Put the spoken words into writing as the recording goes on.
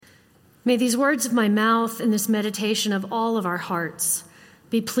May these words of my mouth and this meditation of all of our hearts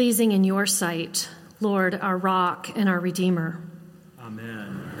be pleasing in your sight, Lord, our rock and our Redeemer.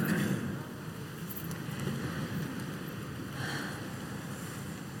 Amen.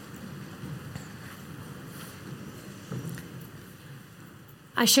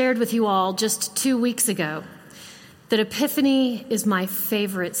 I shared with you all just 2 weeks ago that Epiphany is my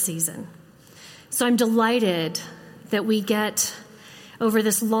favorite season. So I'm delighted that we get, over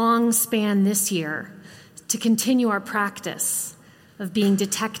this long span this year, to continue our practice of being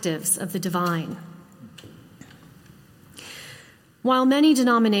detectives of the divine. While many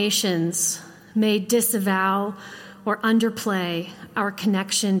denominations may disavow or underplay our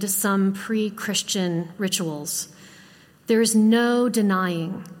connection to some pre-Christian rituals, there is no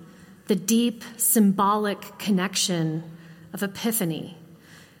denying the deep symbolic connection of Epiphany,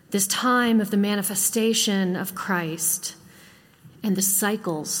 this time of the manifestation of Christ and the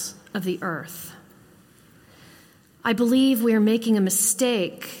cycles of the earth. I believe we are making a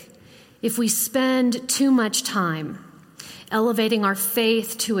mistake if we spend too much time elevating our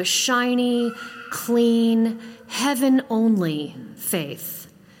faith to a shiny, clean, heaven-only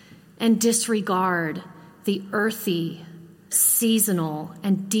faith and disregard the earthy, seasonal,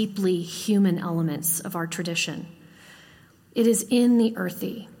 and deeply human elements of our tradition. It is in the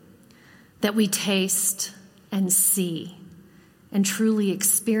earthy that we taste and see and truly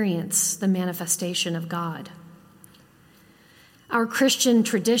experience the manifestation of God. Our Christian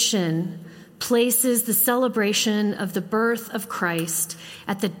tradition places the celebration of the birth of Christ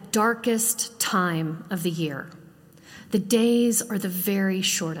at the darkest time of the year. The days are the very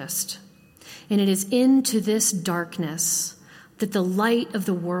shortest, and it is into this darkness that the light of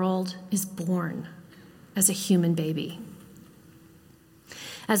the world is born as a human baby.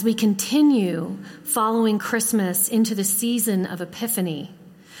 As we continue following Christmas into the season of Epiphany,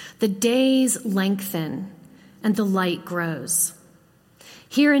 the days lengthen and the light grows.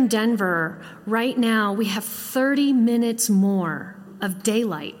 Here in Denver, right now, we have 30 minutes more of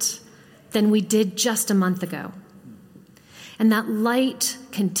daylight than we did just a month ago. And that light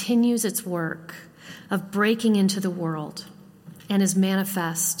continues its work of breaking into the world and is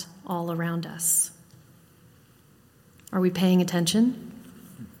manifest all around us. Are we paying attention?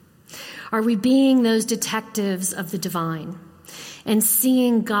 Are we being those detectives of the divine and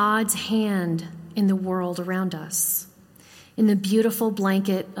seeing God's hand in the world around us? In the beautiful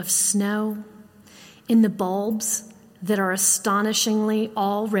blanket of snow, in the bulbs that are astonishingly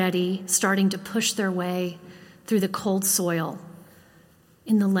already starting to push their way through the cold soil,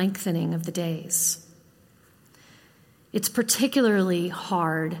 in the lengthening of the days. It's particularly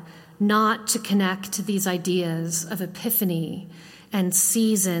hard not to connect to these ideas of Epiphany and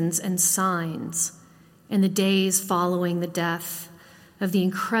seasons and signs in the days following the death of the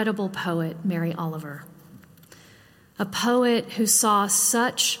incredible poet Mary Oliver. A poet who saw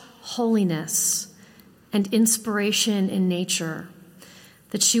such holiness and inspiration in nature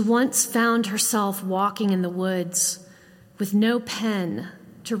that she once found herself walking in the woods with no pen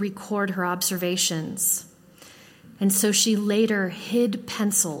to record her observations. And so she later hid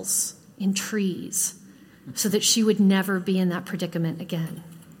pencils in trees so that she would never be in that predicament again.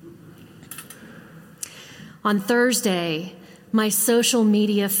 On Thursday, my social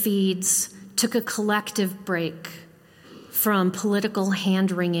media feeds took a collective break from political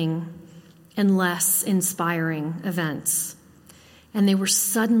hand-wringing and less inspiring events. And they were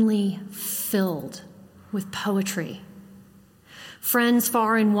suddenly filled with poetry. Friends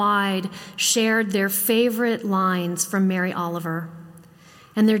far and wide shared their favorite lines from Mary Oliver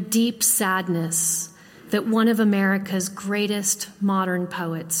and their deep sadness that one of America's greatest modern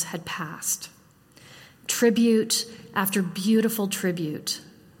poets had passed. Tribute after beautiful tribute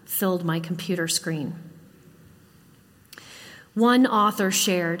filled my computer screen. One author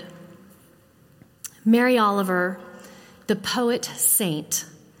shared, Mary Oliver, the poet saint,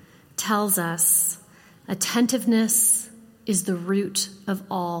 tells us attentiveness is the root of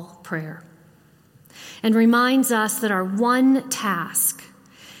all prayer, and reminds us that our one task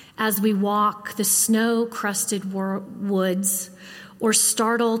as we walk the snow-crusted woods or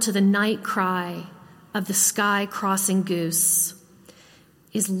startle to the night cry of the sky-crossing goose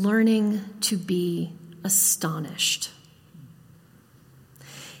is learning to be astonished.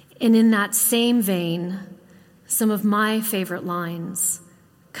 And in that same vein, some of my favorite lines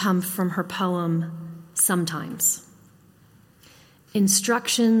come from her poem, Sometimes.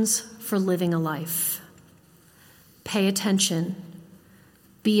 Instructions for living a life. Pay attention.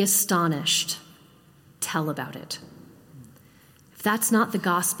 Be astonished. Tell about it. If that's not the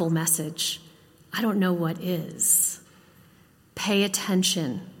gospel message, I don't know what is. Pay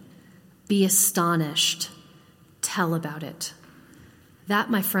attention. Be astonished. Tell about it. That,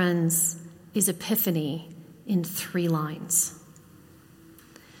 my friends, is Epiphany in 3 lines.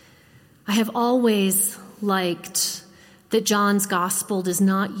 I have always liked that John's gospel does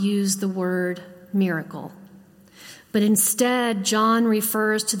not use the word miracle, but instead John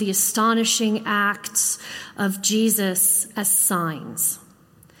refers to the astonishing acts of Jesus as signs.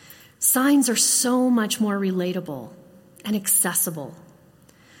 Signs are so much more relatable and accessible.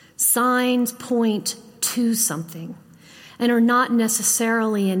 Signs point to something and are not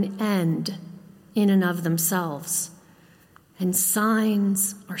necessarily an end in and of themselves. And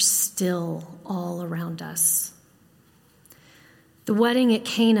signs are still all around us. The wedding at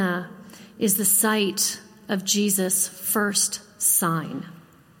Cana is the site of Jesus' first sign.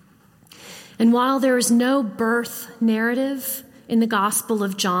 And while there is no birth narrative in the Gospel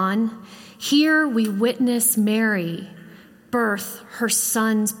of John, here we witness Mary birth her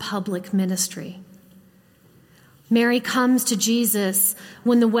son's public ministry. Mary comes to Jesus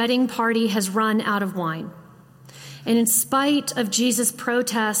when the wedding party has run out of wine. And in spite of Jesus'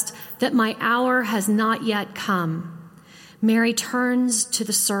 protest that my hour has not yet come, Mary turns to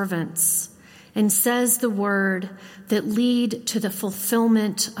the servants and says the word that lead to the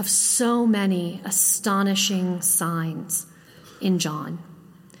fulfillment of so many astonishing signs in John.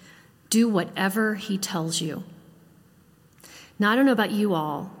 Do whatever he tells you. Now, I don't know about you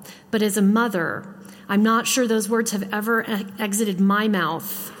all, but as a mother, I'm not sure those words have ever exited my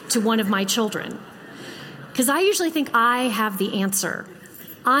mouth to one of my children. Because I usually think I have the answer.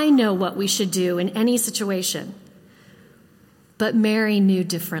 I know what we should do in any situation. But Mary knew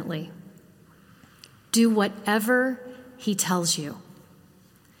differently. Do whatever he tells you.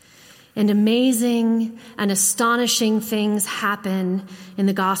 And amazing and astonishing things happen in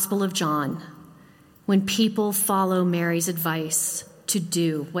the Gospel of John when people follow Mary's advice to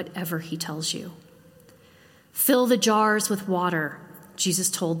do whatever he tells you. Fill the jars with water, Jesus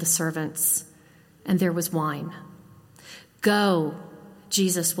told the servants, and there was wine. Go,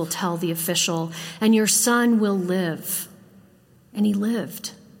 Jesus will tell the official, and your son will live. And he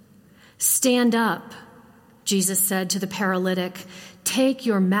lived. Stand up, Jesus said to the paralytic, take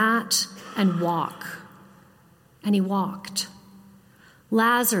your mat and walk. And he walked.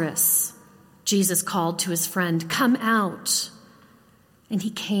 Lazarus, Jesus called to his friend, come out. And he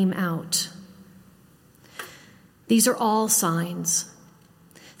came out. These are all signs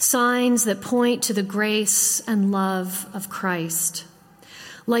that point to the grace and love of Christ,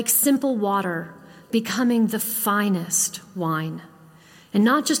 like simple water becoming the finest wine, and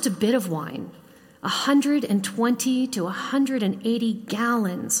not just a bit of wine, 120 to 180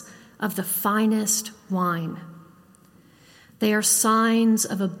 gallons of the finest wine. They are signs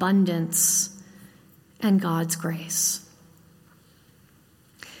of abundance and God's grace.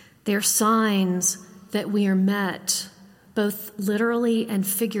 They are signs that we are met both literally and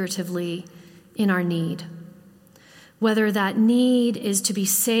figuratively in our need. Whether that need is to be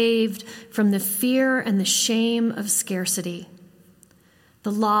saved from the fear and the shame of scarcity,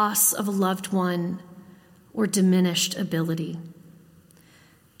 the loss of a loved one, or diminished ability.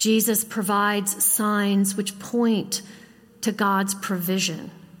 Jesus provides signs which point to God's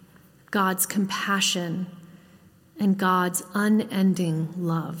provision, God's compassion, and God's unending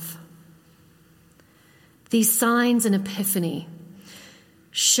love. These signs in Epiphany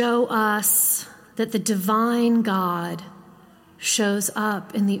show us that the divine God shows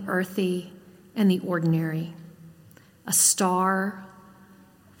up in the earthy and the ordinary. A star,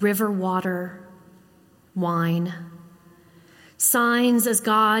 river water, wine. Signs, as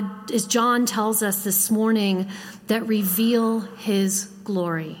John tells us this morning, that reveal his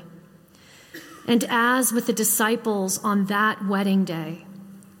glory. And as with the disciples on that wedding day,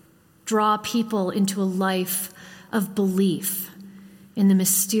 draw people into a life of belief in the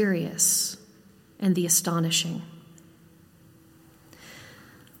mysterious and the astonishing.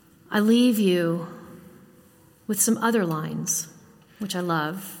 I leave you with some other lines, which I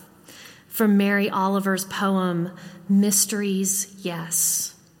love, from Mary Oliver's poem, Mysteries,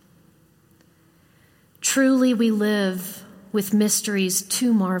 Yes. Truly we live with mysteries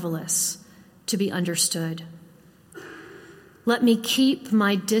too marvelous to be understood. Let me keep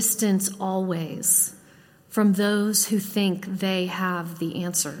my distance always from those who think they have the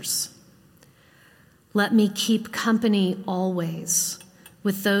answers. Let me keep company always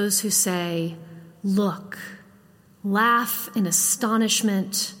with those who say, look, laugh in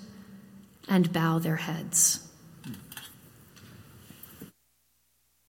astonishment, and bow their heads.